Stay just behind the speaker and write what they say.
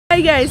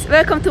Hi guys,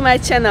 welcome to my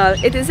channel.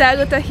 It is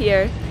Agota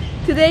here.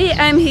 Today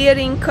I'm here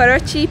in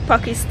Karachi,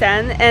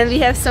 Pakistan, and we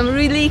have some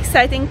really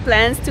exciting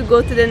plans to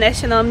go to the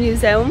National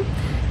Museum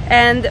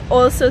and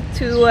also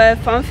to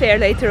FUNFAIR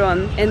later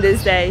on in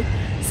this day.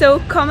 So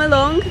come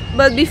along,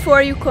 but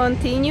before you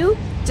continue,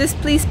 just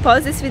please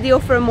pause this video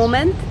for a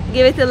moment,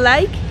 give it a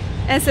like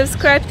and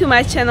subscribe to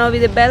my channel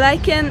with a bell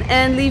icon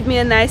and leave me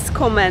a nice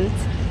comment.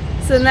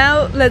 So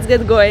now let's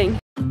get going.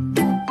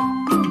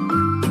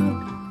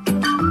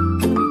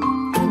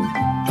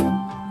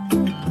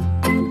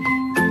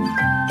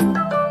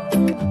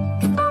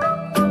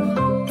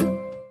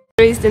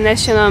 Here is the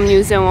National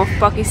Museum of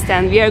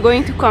Pakistan. We are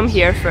going to come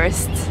here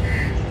first.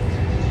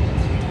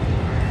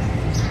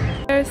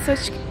 There are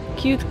such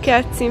cute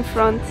cats in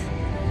front.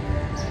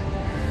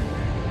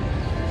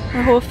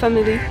 A whole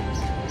family.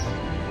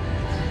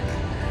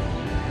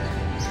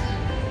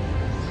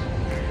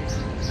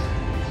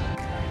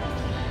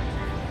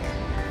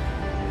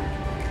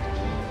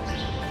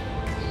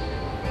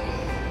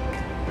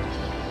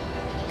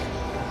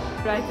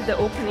 Right at the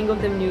opening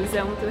of the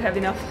museum to have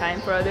enough time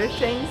for other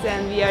things,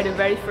 and we are the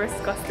very first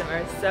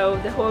customers, so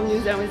the whole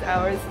museum is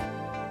ours.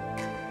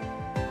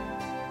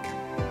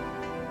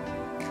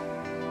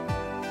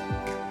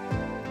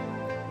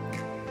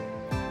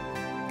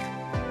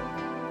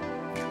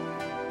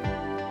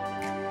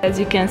 As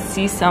you can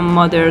see, some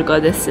mother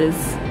goddesses.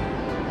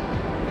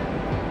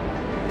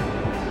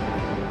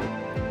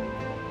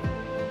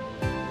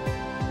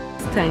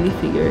 Tiny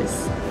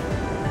figures.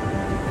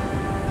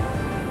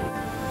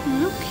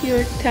 Look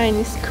here,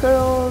 tiny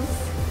squirrels,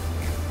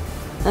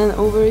 and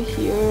over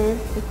here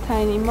a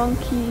tiny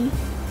monkey.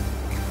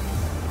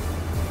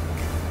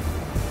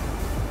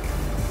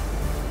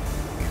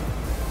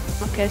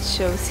 Maquette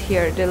shows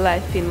here the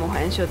life in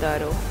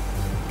Mohenjo-daro.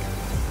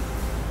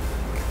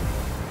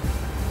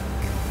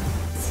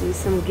 See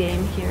some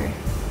game here.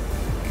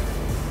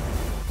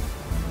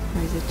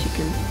 There's a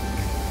chicken.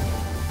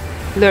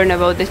 Learn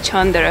about the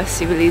Chandara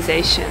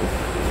civilization.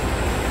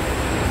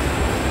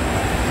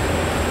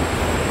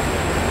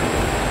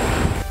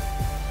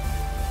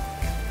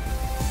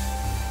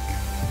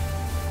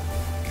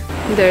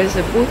 There's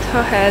a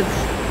Buddha head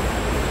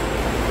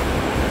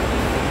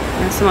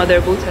and some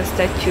other Buddha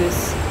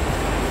statues.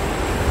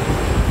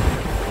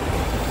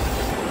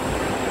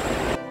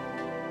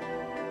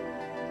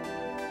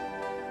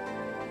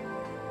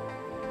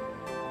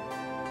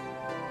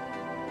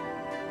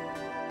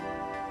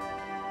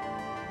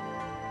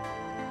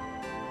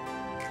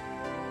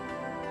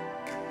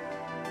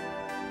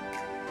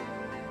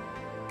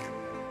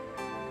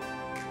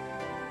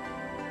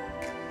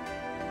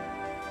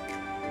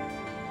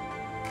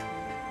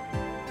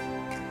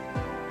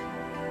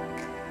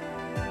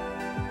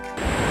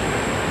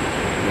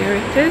 Here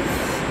it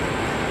is.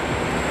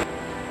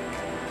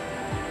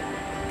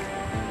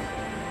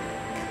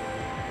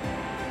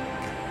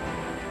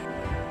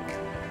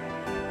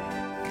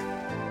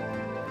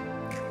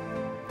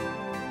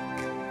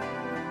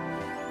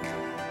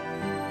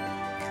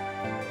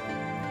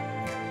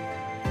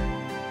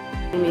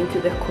 I'm into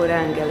the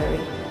Quran gallery.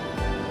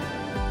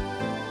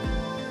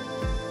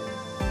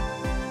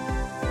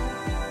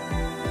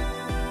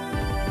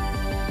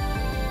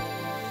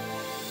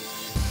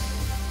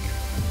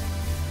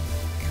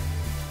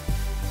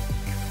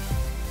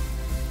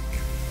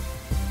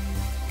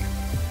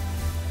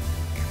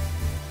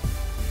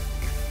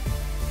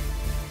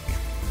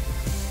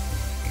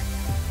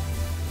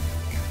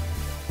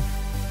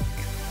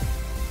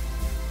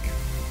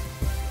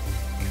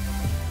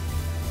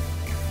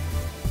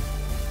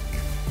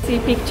 See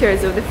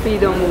pictures of the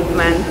freedom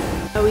movement.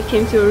 We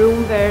came to a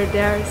room where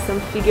there are some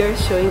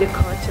figures showing the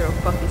culture of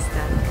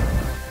Pakistan.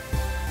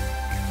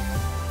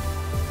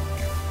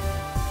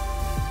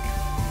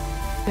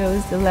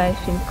 Shows the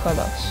life in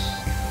Kalash.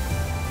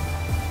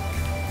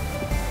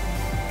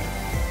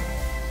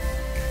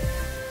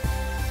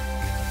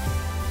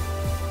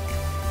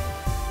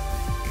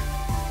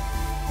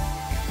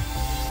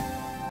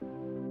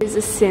 There is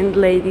a Sindh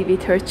lady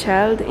with her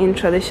child in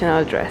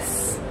traditional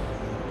dress.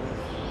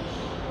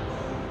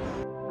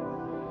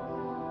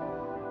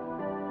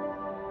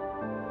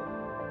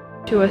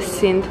 To a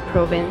Sindh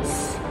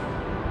province.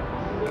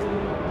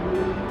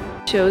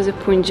 Shows a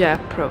Punjab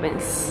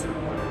province.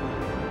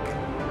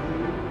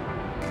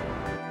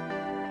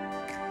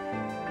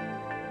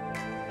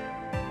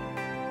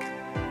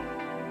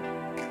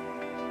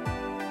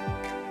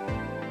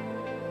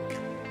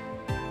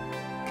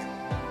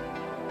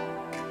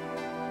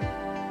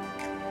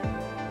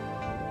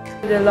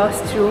 The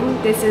last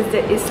room, this is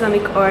the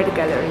Islamic art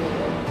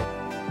gallery.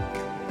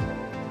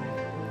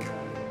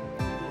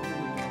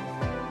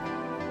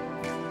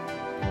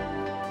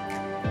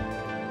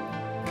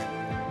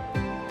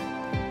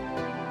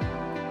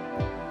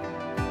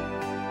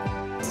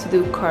 To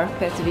do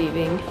carpet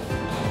weaving.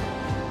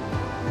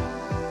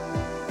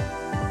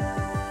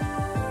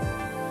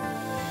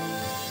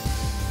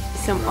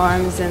 Some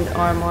arms and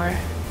armor.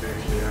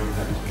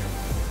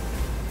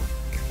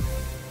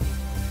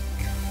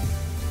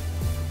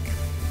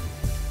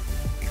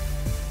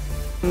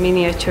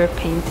 Miniature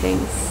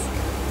paintings.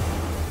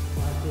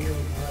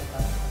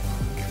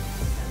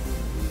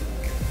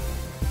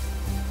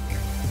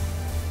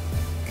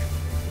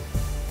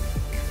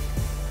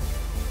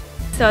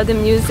 saw the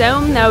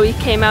museum. Now we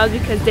came out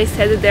because they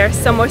said that there are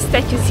some more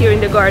statues here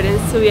in the garden,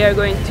 so we are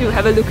going to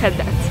have a look at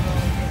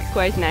that.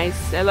 Quite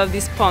nice. I love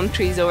these palm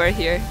trees over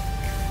here.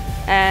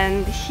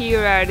 And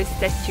here are the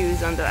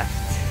statues on the left.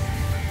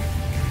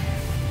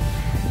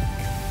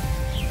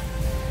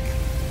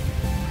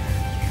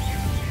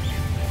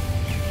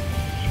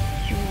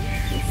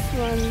 This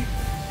one.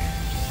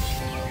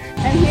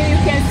 And here you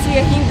can see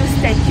a Hindu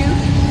statue.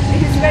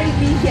 It is very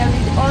detailed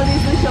with all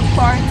these little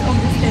parts of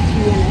the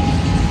statue in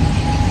it.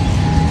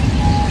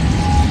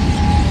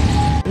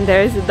 And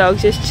there is a dog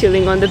just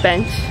chilling on the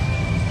bench.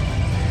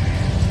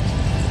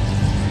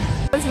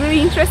 It was really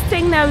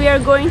interesting. Now we are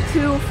going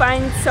to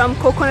find some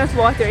coconut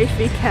water if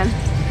we can.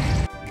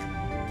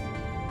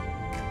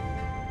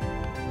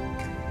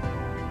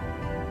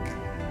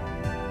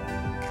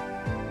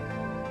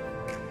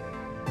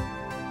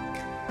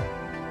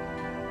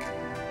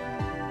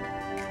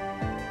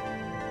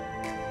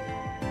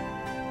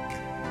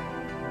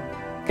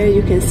 Here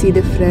you can see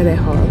the Frere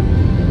Hall.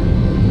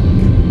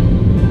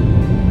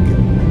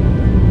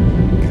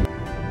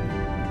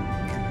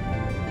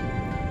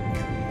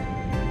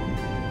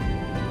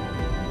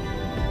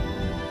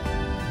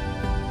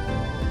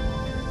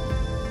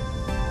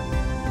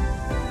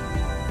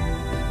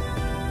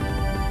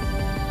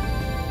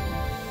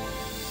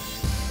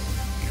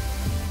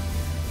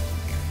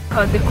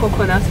 Got the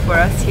coconuts for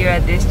us here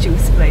at this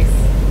juice place.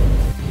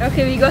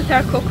 Okay, we got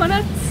our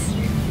coconuts.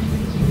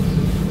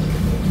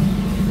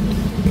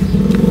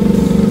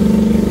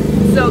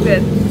 So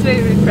good, it's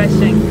very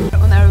refreshing. We're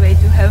on our way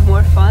to have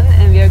more fun,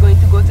 and we are going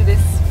to go to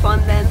this fun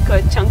land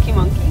called Chunkey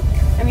Monkey.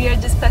 And we are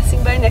just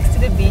passing by next to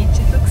the beach.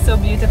 It looks so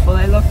beautiful.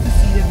 I love to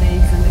see the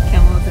waves and the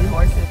camels and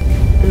horses.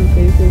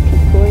 Okay, so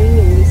keep going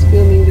and just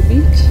filming the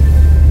beach.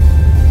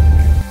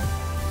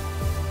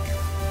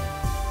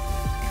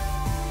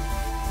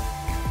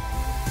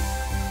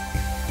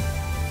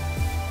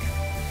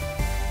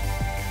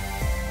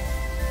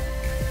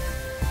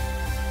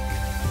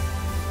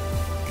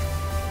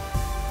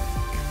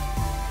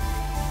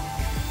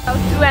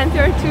 To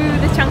enter to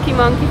the Chunkey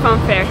Monkey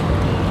FUNFAIR.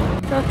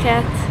 Look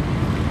at,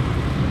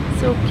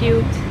 so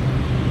cute.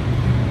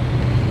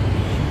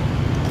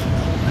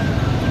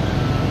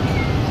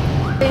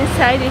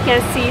 Inside you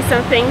can see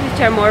some things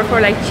which are more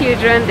for like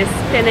children. The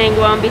spinning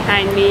one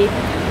behind me.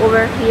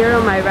 Over here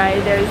on my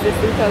right there is this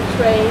little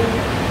train.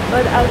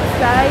 But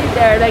outside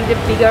there are like the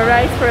bigger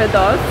rides for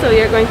adults, so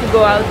you're going to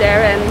go out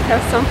there and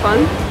have some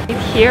fun.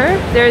 Here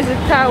there is a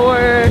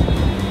tower.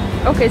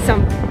 Okay,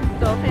 some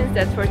dolphins,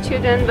 that's for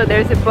children, but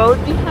there's a boat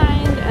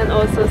behind and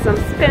also some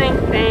spinning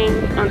thing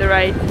on the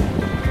right.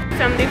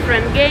 Some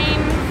different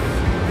games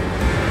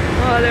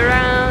all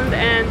around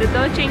and the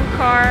dodging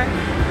car.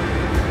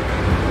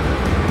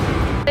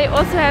 They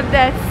also have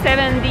that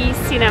 7D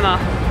cinema.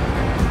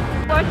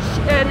 Watch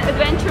an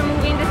adventure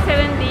movie in the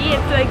 7D,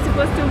 it's like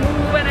supposed to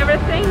move and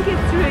everything,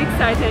 it's really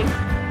exciting.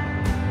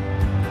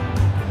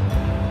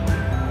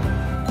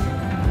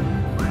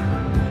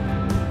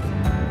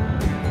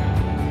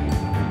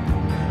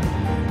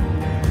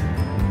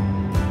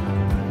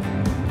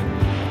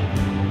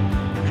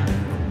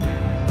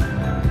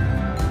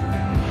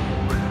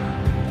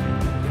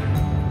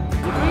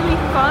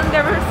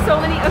 There were so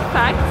many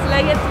effects.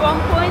 Like at one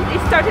point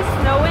it started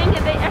snowing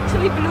and they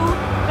actually blew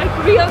like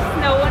real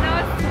snow on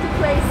us to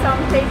play some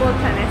table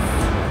tennis.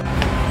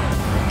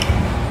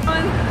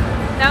 And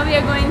now we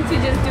are going to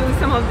just do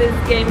some of these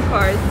game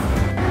cards.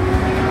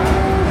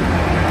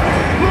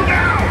 Look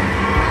out!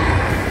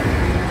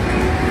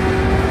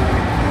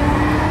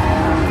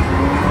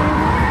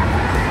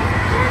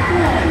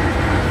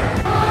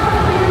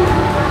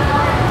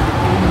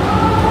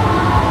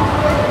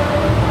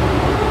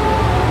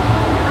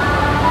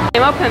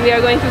 Up and we are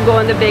going to go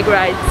on the big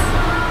rides.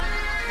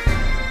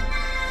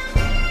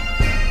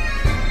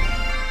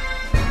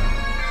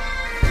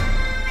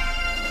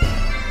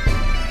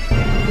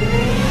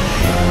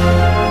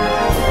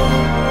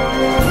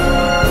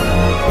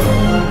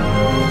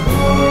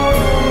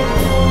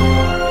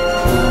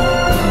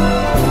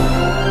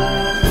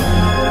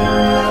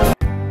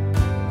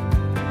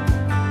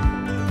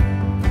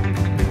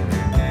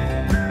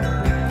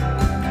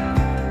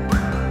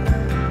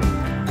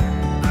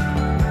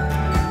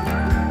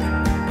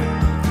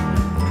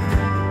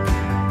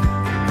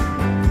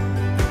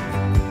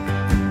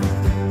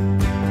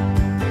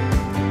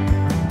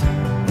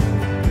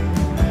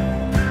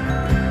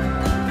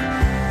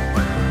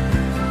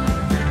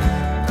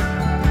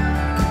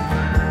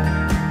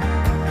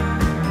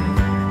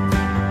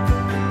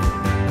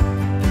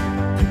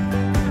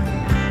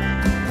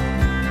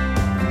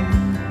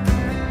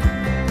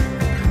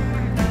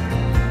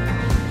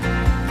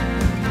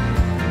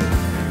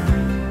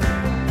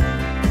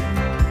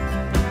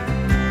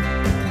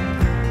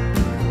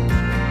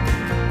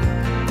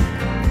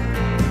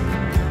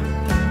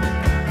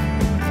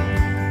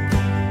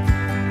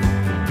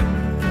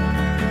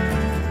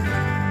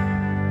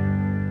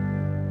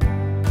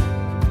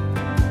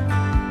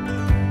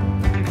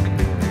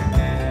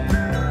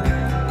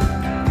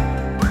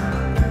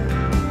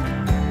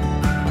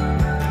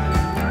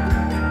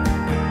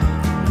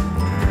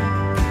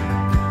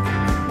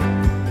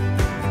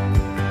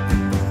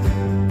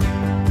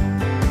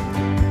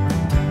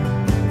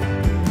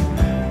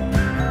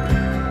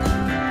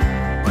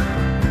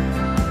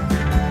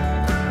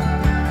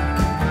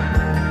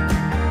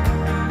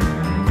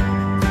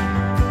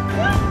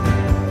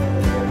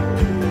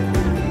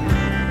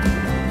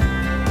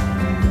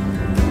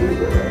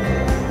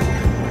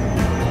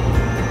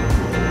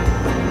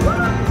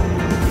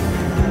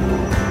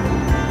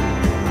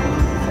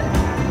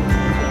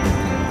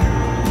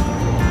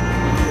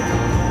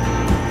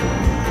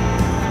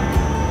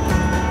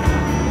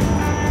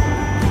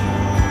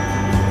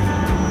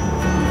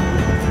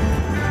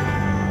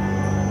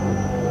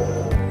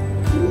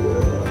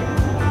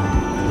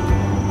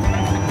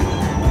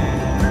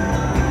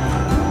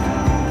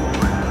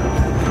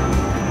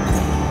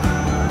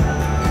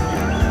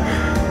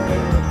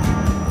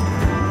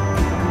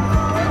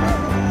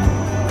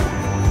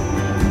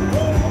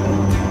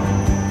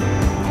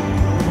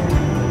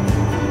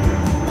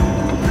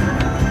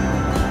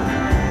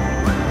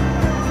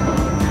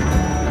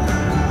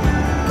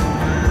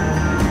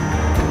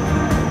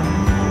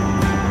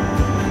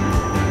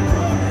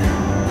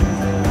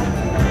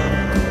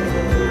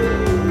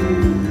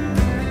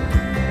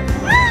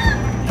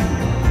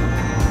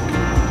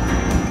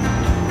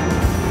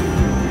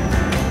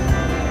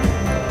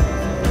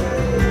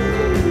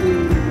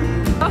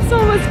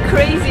 was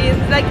crazy. It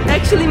like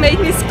actually made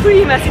me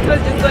scream as it was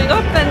just going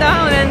up and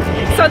down and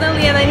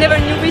suddenly, and I never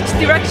knew which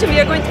direction we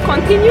are going to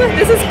continue.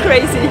 This is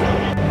crazy.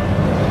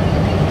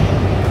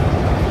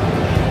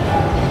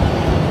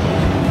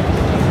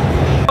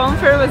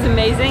 FUNFAIR was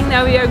amazing.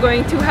 Now we are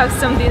going to have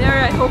some dinner.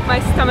 I hope my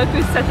stomach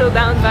will settle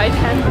down by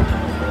then.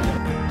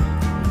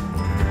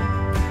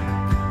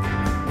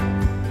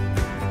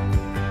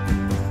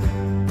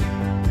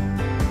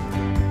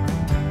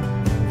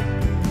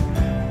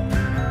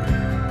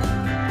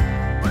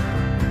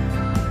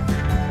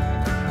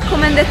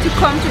 Recommended to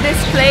come to this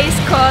place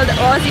called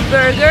Aussie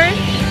Burger.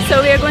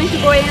 So we are going to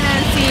go in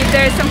and see if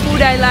there's some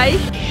food I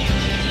like.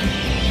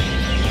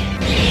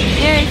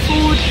 Yay,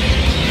 food!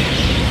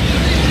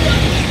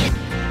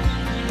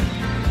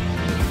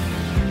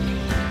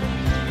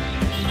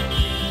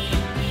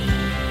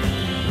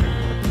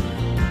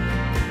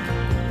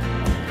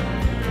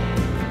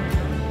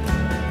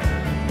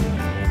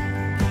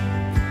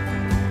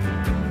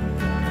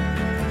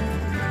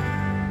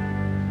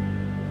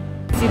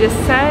 See the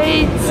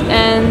sides,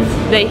 and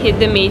they hid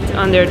the meat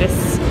under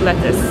this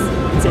lettuce.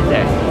 It's in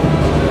there.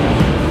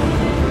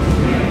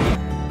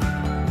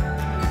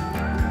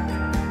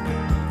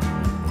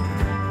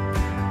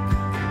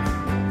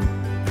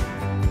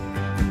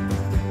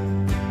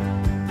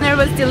 Dinner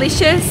was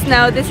delicious.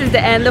 Now this is the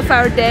end of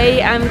our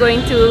day. I'm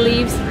going to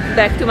leave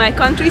back to my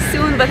country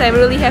soon, but I'm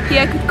really happy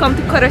I could come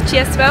to Karachi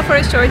as well for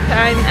a short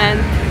time and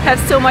have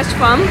so much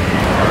fun.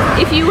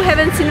 If you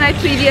haven't seen my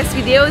previous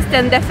videos,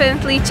 then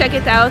definitely check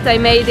it out. I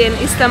made in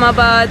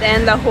Islamabad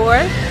and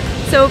Lahore.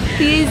 So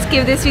please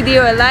give this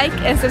video a like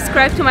and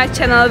subscribe to my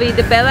channel with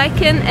the bell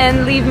icon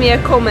and leave me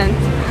a comment.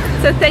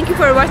 So thank you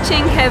for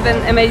watching. Have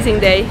an amazing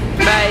day.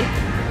 Bye.